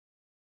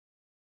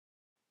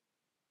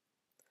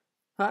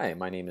Hi,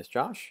 my name is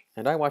Josh,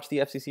 and I watch the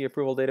FCC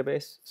approval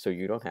database, so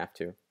you don't have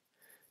to.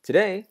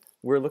 Today,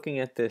 we're looking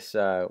at this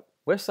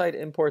Westside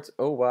Imports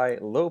OY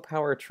low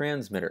power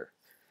transmitter.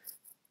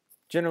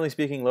 Generally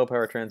speaking, low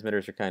power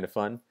transmitters are kind of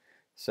fun,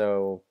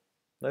 so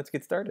let's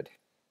get started.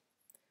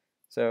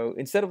 So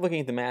instead of looking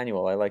at the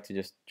manual, I like to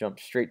just jump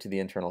straight to the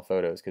internal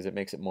photos because it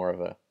makes it more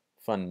of a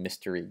fun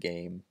mystery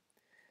game.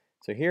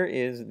 So here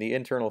is the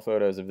internal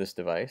photos of this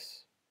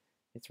device.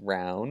 It's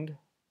round.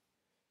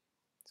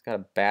 It's got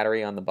a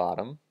battery on the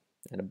bottom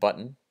and a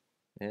button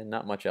and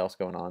not much else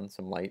going on,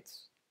 some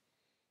lights.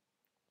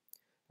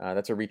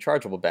 That's a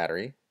rechargeable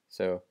battery.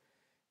 So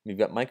we've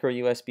got micro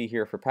USB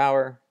here for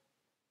power,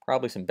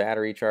 probably some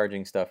battery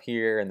charging stuff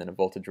here, and then a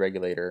voltage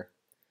regulator.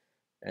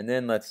 And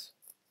then let's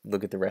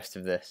look at the rest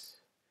of this.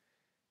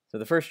 So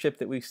the first chip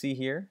that we see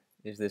here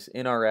is this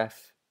NRF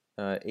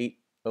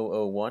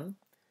 8001.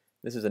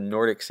 This is a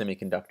Nordic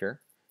semiconductor.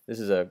 This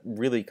is a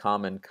really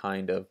common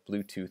kind of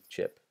Bluetooth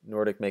chip.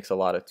 Nordic makes a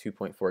lot of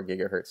 2.4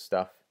 gigahertz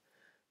stuff,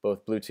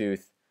 both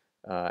Bluetooth,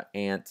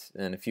 ANT,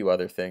 and a few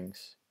other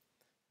things.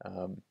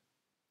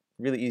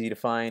 Really easy to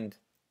find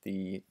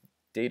the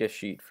data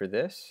sheet for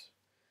this.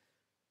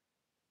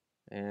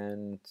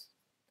 And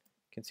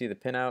you can see the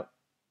pinout.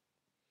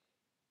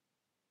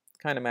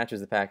 Kind of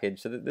matches the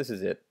package, so this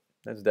is it.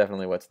 That's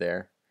definitely what's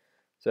there.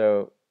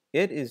 So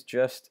it is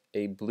just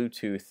a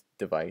Bluetooth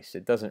device.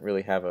 It doesn't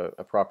really have a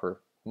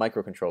proper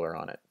microcontroller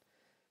on it.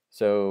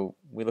 So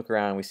we look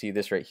around, we see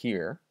this right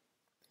here.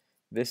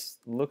 This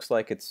looks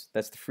like that's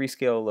the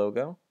Freescale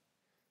logo,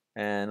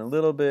 and a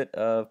little bit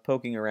of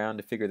poking around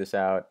to figure this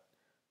out.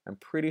 I'm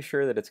pretty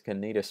sure that it's a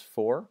Kinetis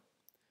 4,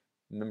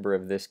 member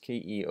of this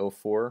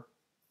KE04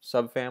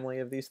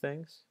 subfamily of these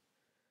things.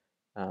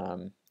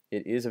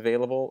 It is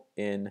available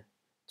in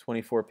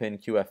 24-pin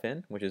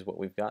QFN, which is what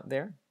we've got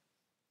there.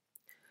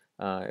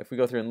 If we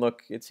go through and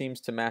look, it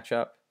seems to match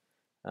up.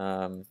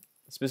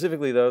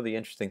 Specifically, though, the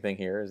interesting thing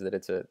here is that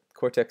it's a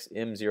Cortex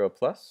M0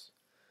 Plus.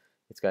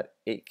 It's got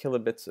 8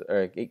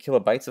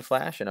 kilobytes of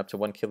flash and up to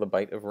 1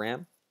 kilobyte of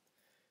RAM.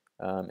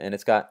 And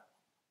it's got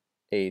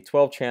a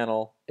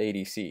 12-channel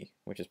ADC,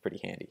 which is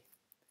pretty handy.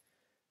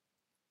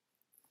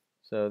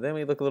 So then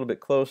we look a little bit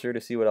closer to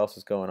see what else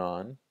is going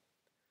on.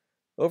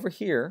 Over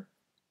here,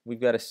 we've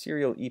got a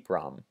serial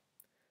EEPROM.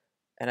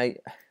 And I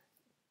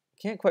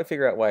can't quite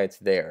figure out why it's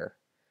there.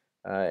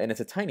 And it's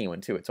a tiny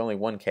one, too. It's only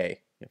 1K.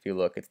 If you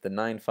look, it's the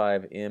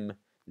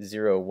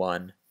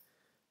 95M01.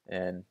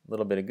 And a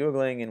little bit of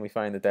Googling, and we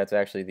find that that's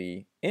actually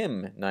the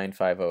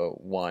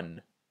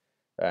M9501.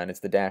 And it's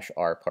the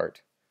 -R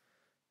part.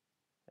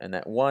 And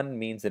that 1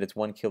 means that it's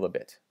 1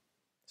 kilobit.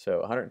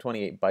 So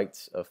 128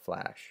 bytes of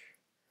flash.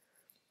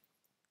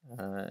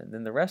 And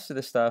then the rest of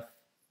the stuff,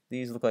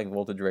 these look like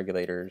voltage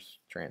regulators,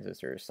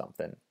 transistors,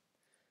 something.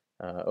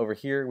 Over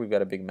here, we've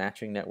got a big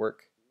matching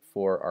network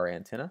for our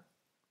antenna.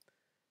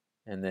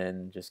 And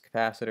then just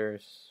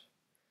capacitors.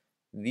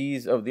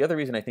 These, the other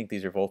reason I think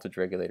these are voltage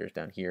regulators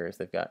down here is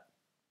they've got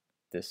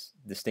this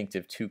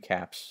distinctive 2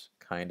 caps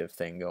kind of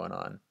thing going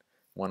on.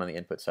 One on the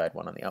input side,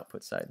 one on the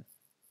output side.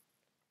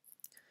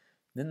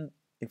 Then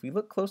if we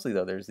look closely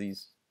though, there's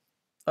these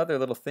other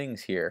little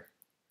things here.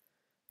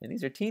 And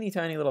these are teeny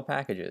tiny little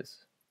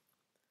packages.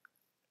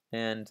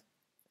 And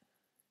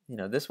you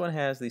know, this one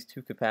has these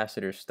 2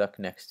 capacitors stuck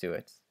next to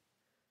it.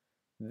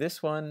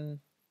 This one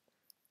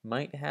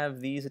might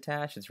have these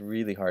attached. It's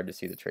really hard to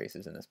see the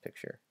traces in this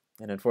picture.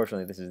 And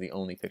unfortunately, this is the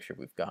only picture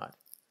we've got.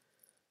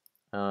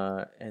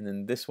 And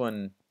then this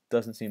one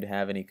doesn't seem to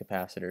have any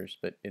capacitors,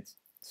 but it's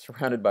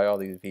surrounded by all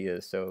these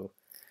vias, so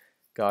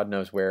God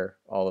knows where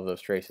all of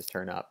those traces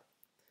turn up.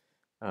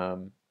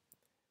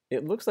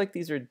 It looks like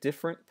these are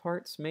different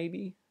parts,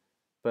 maybe,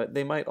 but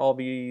they might all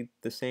be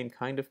the same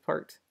kind of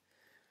part.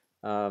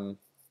 In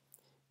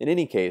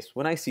any case,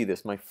 when I see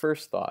this, my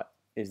first thought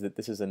is that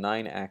this is a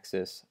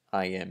 9-axis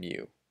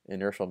IMU,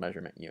 Inertial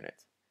Measurement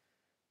Unit.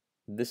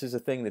 This is a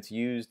thing that's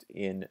used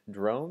in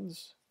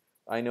drones.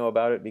 I know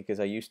about it because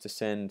I used to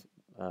send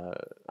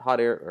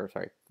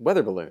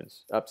weather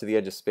balloons up to the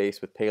edge of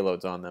space with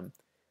payloads on them,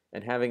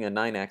 and having a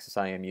 9-axis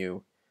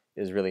IMU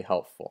is really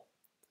helpful.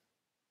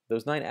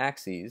 Those 9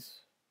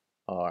 axes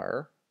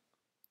are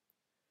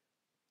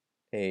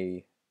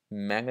a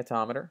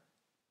magnetometer,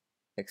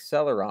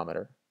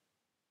 accelerometer,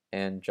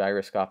 and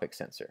gyroscopic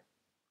sensor.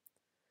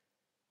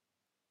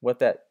 What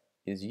that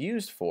is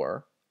used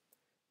for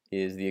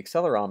is the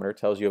accelerometer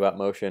tells you about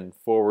motion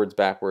forwards,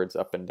 backwards,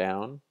 up and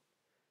down.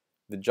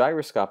 The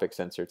gyroscopic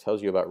sensor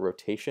tells you about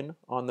rotation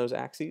on those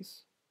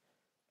axes.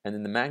 And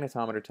then the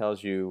magnetometer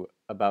tells you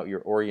about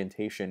your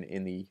orientation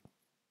in the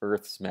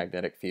Earth's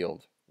magnetic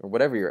field, or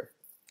whatever your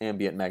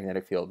ambient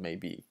magnetic field may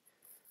be.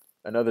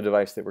 Another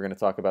device that we're going to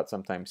talk about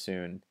sometime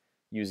soon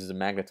uses a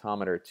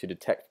magnetometer to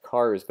detect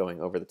cars going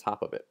over the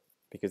top of it,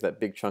 because that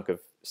big chunk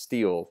of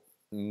steel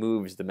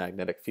moves the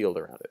magnetic field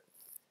around it.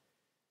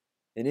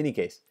 In any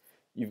case,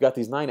 you've got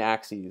these 9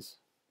 axes,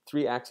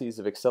 3 axes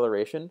of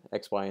acceleration,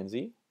 x, y, and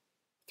z,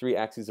 3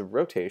 axes of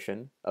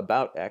rotation,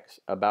 about x,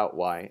 about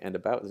y, and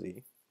about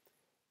z,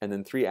 and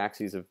then 3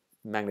 axes of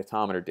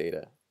magnetometer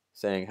data,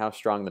 saying how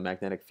strong the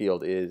magnetic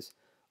field is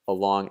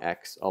along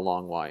X,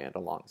 along Y, and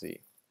along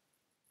Z.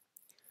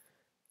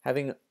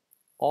 Having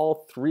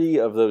all three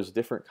of those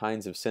different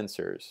kinds of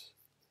sensors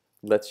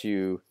lets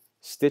you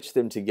stitch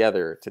them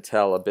together to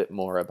tell a bit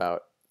more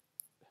about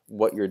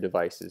what your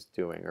device is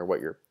doing or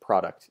what your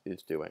product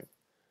is doing.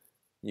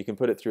 You can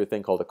put it through a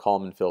thing called a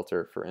Kalman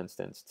filter, for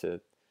instance,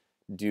 to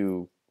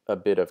do a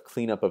bit of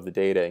cleanup of the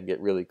data and get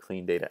really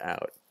clean data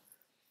out.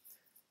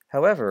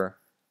 However,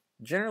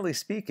 generally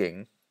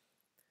speaking,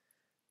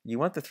 you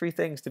want the three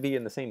things to be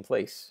in the same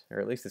place, or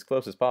at least as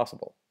close as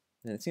possible.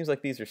 And it seems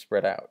like these are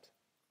spread out.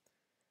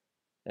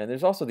 And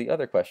there's also the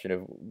other question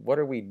of what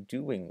are we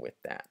doing with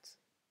that?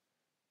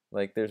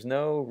 Like, there's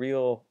no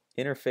real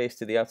interface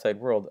to the outside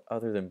world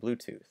other than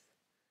Bluetooth.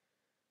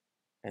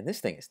 And this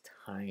thing is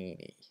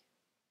tiny.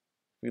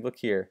 If we look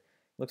here,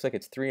 it looks like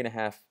it's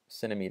 3.5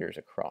 centimeters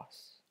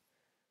across.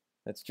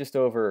 That's just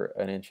over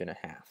 1.5 inches.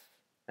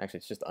 Actually,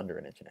 it's just under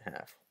 1.5 inches.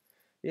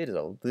 It is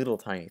a little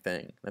tiny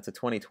thing. That's a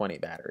 2020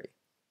 battery.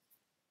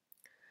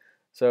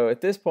 So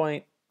at this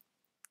point,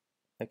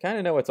 I kind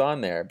of know what's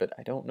on there, but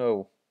I don't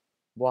know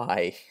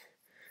why.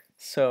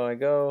 So I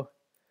go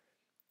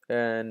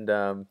and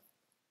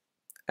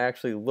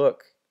actually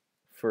look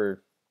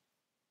for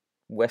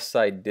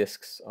Westside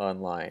Discs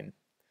online.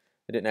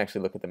 I didn't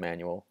actually look at the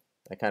manual.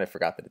 I kind of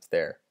forgot that it's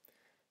there.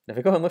 And if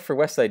I go and look for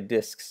Westside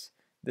Discs,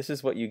 this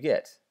is what you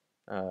get.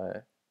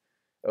 Oh,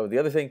 the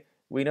other thing,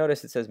 we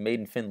notice it says made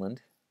in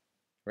Finland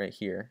right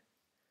here.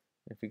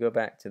 If we go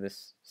back to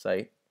this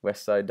site,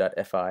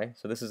 westside.fi,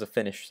 so this is a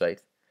Finnish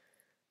site.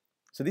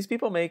 So these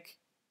people make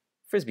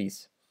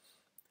frisbees.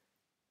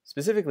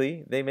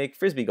 Specifically, they make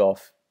frisbee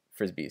golf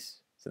frisbees.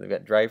 So they've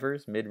got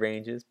drivers,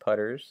 mid-ranges,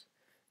 putters,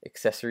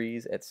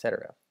 accessories,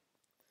 etc.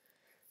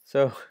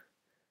 So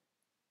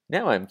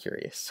now I'm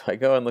curious. So I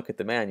go and look at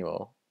the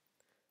manual,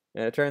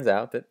 and it turns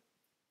out that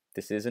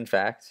this is in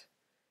fact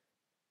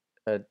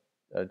a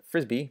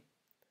frisbee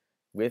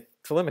with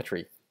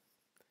telemetry.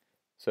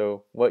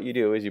 So what you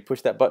do is you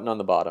push that button on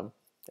the bottom,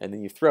 and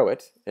then you throw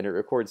it, and it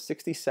records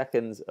 60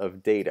 seconds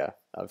of data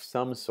of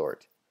some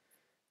sort,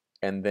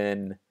 and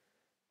then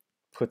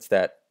puts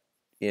that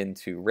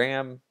into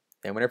RAM,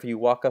 and whenever you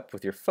walk up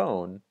with your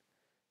phone,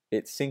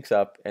 it syncs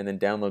up and then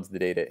downloads the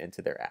data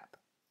into their app.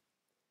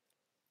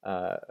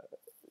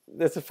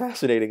 That's a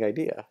fascinating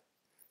idea.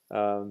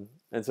 And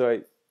so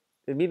I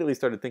immediately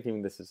started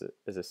thinking this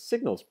as a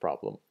signals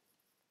problem,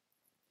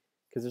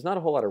 because there's not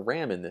a whole lot of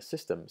RAM in this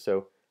system.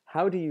 So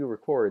how do you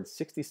record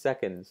 60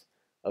 seconds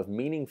of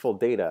meaningful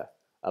data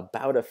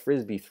about a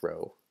frisbee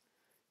throw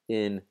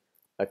in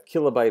a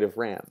kilobyte of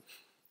RAM?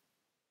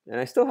 And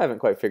I still haven't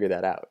quite figured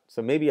that out.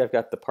 So maybe I've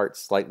got the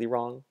parts slightly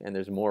wrong and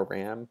there's more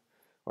RAM,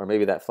 or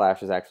maybe that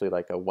flash is actually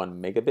like a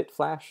 1 megabit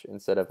flash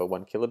instead of a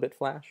 1 kilobit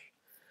flash.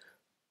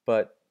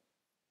 But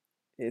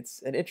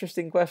it's an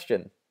interesting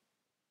question.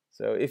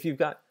 So if you've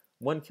got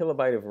 1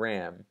 kilobyte of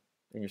RAM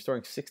and you're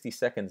storing 60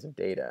 seconds of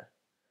data,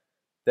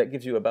 that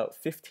gives you about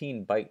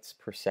 15 bytes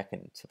per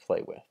second to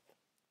play with.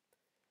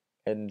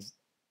 And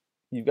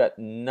you've got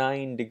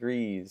 9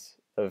 degrees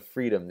of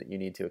freedom that you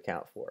need to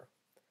account for.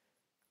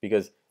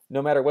 Because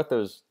no matter what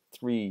those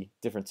 3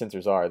 different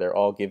sensors are, they're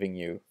all giving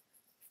you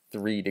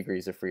 3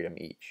 degrees of freedom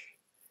each.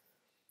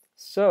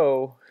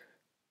 So,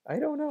 I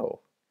don't know.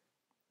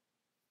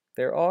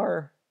 There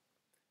are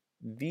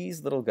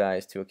these little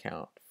guys to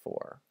account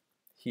for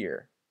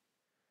here.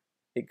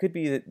 It could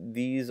be that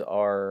these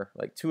are,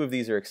 like 2 of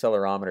these are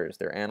accelerometers,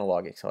 they're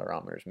analog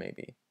accelerometers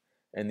maybe.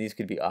 And these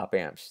could be op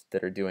amps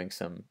that are doing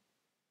some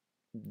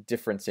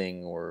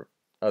differencing or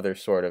other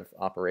sort of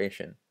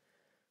operation.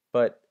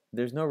 But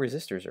there's no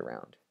resistors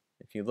around.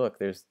 If you look,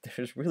 there's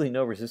really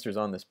no resistors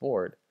on this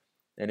board.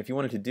 And if you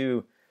wanted to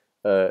do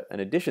an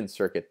addition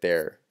circuit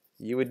there,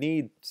 you would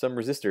need some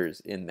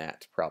resistors in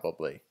that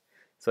probably.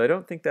 So I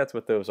don't think that's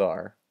what those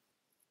are.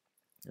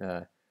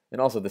 And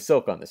also the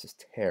silk on this is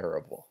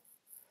terrible.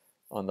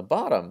 On the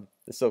bottom,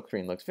 the silk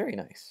screen looks very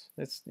nice.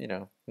 It's, you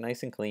know,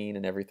 nice and clean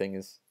and everything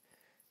is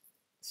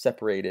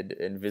separated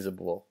and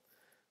visible.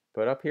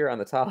 But up here on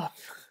the top,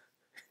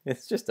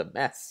 it's just a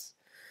mess.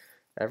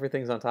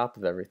 Everything's on top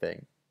of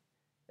everything.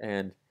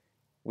 And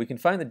we can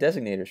find the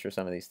designators for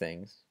some of these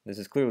things. This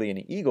is clearly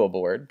an Eagle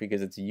board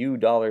because it's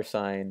 $,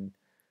 I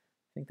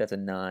think that's a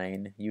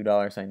 9,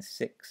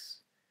 $6,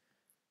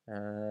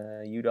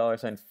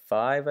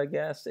 $5, I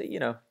guess. You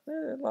know,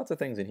 lots of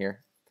things in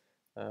here.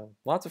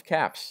 Lots of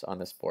caps on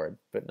this board,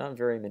 but not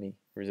very many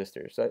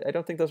resistors. So I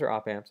don't think those are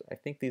op amps. I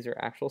think these are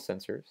actual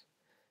sensors,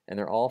 and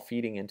they're all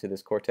feeding into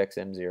this Cortex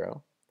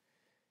M0,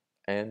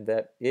 and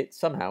that it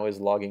somehow is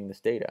logging this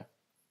data.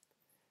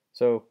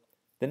 So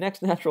the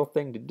next natural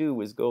thing to do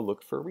is go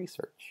look for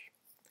research.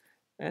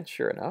 And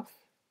sure enough,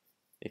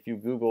 if you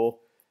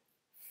Google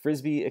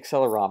Frisbee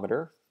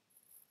accelerometer,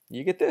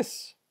 you get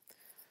this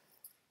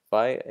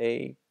by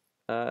a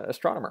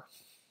astronomer.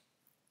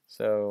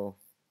 So,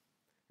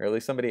 or at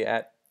least somebody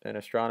at an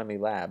astronomy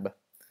lab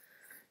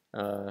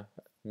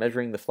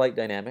measuring the flight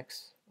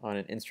dynamics on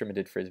an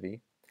instrumented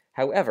Frisbee.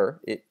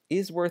 However, it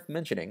is worth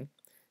mentioning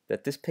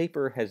that this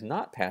paper has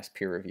not passed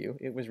peer review.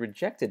 It was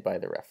rejected by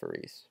the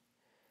referees.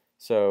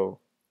 So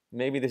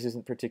maybe this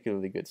isn't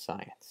particularly good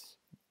science.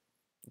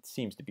 It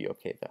seems to be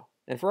okay, though.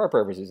 And for our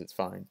purposes, it's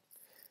fine.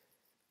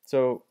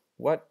 So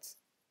what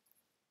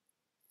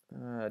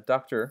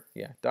Dr.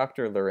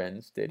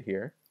 Lorenz did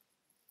here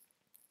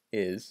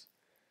is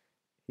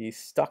he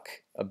stuck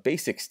a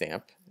basic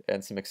stamp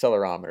and some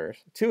accelerometers,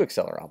 2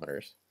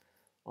 accelerometers,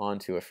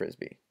 onto a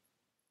Frisbee.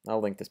 I'll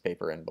link this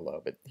paper in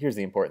below, but here's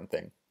the important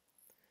thing.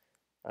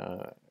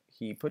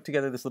 He put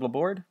together this little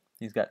board.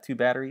 He's got 2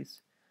 batteries.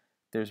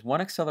 There's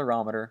one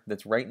accelerometer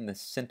that's right in the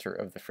center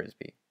of the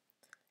Frisbee.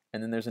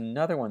 And then there's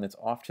another one that's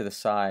off to the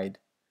side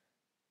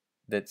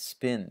that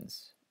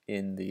spins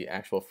in the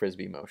actual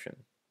Frisbee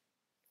motion.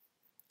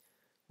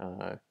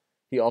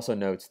 He also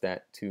notes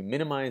that to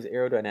minimize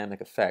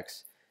aerodynamic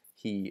effects,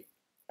 he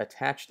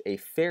attached a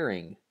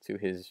fairing to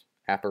his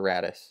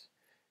apparatus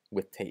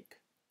with tape.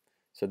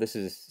 So this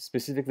is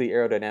specifically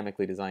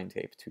aerodynamically designed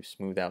tape to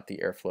smooth out the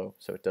airflow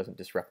so it doesn't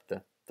disrupt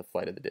the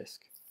flight of the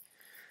disc.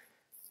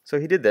 So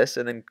he did this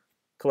and then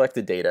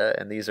collected data,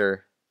 and these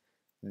are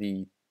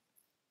the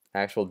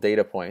actual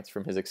data points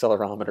from his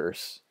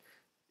accelerometers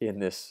in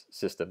this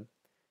system.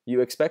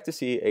 You expect to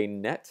see a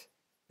net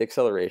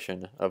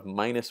acceleration of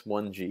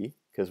 -1g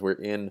because we're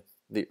in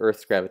the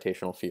Earth's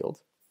gravitational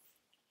field.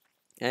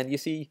 And you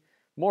see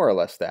more or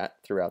less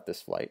that throughout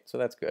this flight, so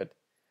that's good.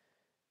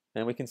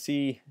 And we can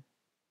see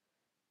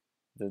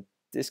the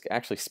disk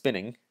actually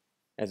spinning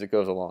as it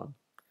goes along.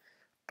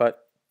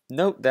 But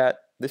note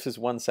that this is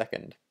 1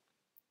 second.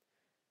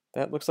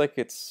 That looks like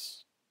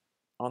it's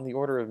on the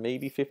order of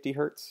maybe 50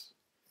 hertz.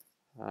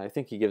 I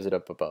think he gives it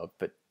up above,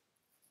 but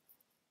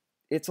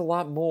it's a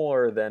lot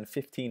more than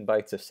 15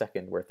 bytes a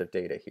second worth of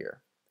data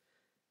here.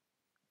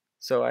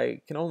 So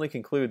I can only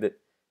conclude that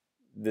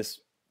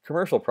this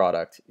commercial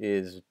product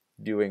is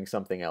doing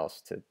something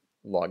else to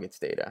log its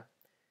data.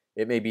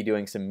 It may be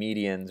doing some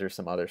medians or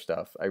some other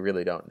stuff. I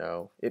really don't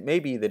know. It may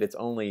be that it's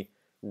only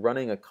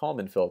running a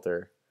Kalman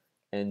filter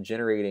and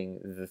generating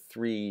the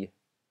 3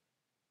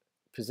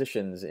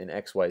 positions in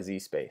XYZ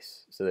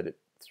space so that it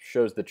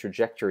shows the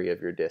trajectory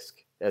of your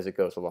disk as it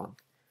goes along.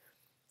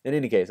 In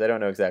any case, I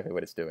don't know exactly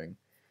what it's doing,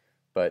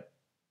 but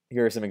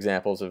here are some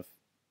examples of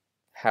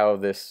how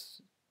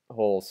this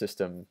whole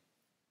system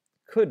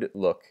could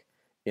look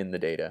in the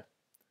data.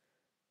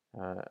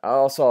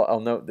 I'll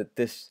note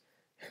that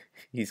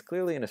he's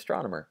clearly an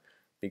astronomer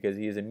because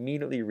he has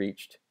immediately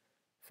reached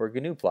for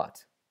GNU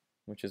plot,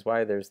 which is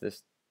why there's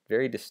this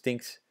very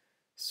distinct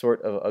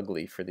sort of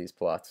ugly for these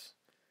plots.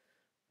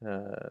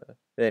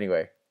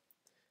 Anyway,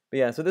 but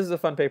yeah, so this is a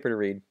fun paper to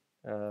read.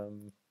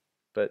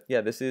 But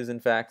yeah, this is in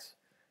fact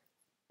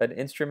an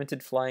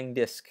instrumented flying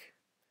disc.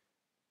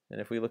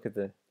 And if we look at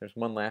there's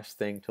one last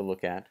thing to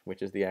look at,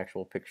 which is the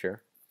actual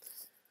picture.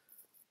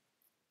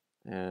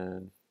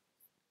 And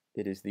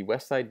it is the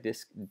Westside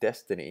Disc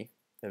Destiny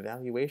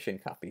evaluation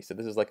copy. So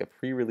this is like a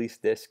pre-release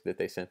disc that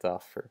they sent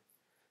off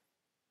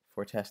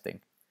for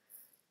testing.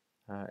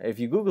 If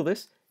you Google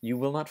this, you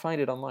will not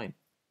find it online.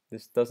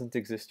 This doesn't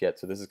exist yet,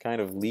 so this is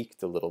kind of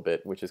leaked a little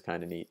bit, which is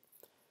kind of neat.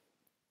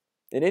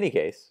 In any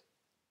case,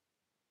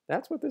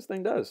 that's what this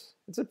thing does.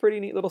 It's a pretty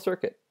neat little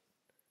circuit.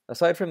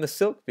 Aside from the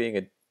silk being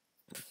a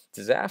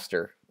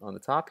disaster on the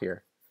top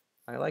here,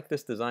 I like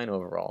this design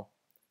overall.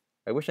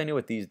 I wish I knew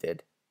what these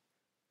did.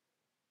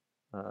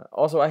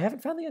 Also, I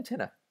haven't found the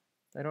antenna.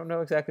 I don't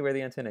know exactly where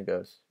the antenna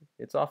goes.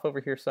 It's off over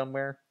here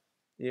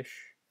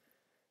somewhere-ish,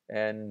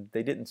 and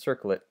they didn't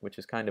circle it, which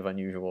is kind of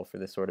unusual for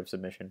this sort of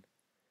submission.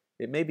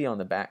 It may be on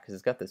the back because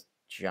it's got this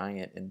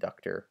giant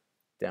inductor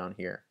down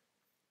here.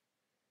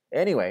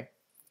 Anyway,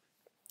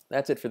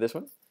 that's it for this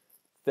one.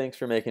 Thanks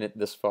for making it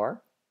this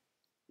far.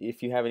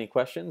 If you have any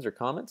questions or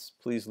comments,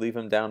 please leave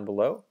them down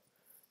below.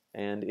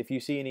 And if you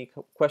see any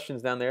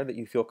questions down there that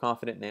you feel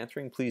confident in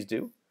answering, please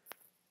do.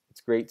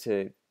 It's great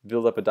to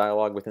build up a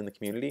dialogue within the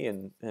community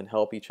and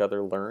help each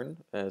other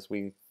learn as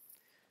we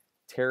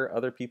tear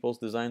other people's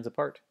designs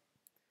apart.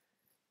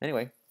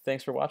 Anyway,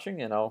 thanks for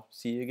watching, and I'll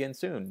see you again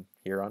soon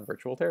here on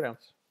Virtual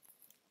Teardowns.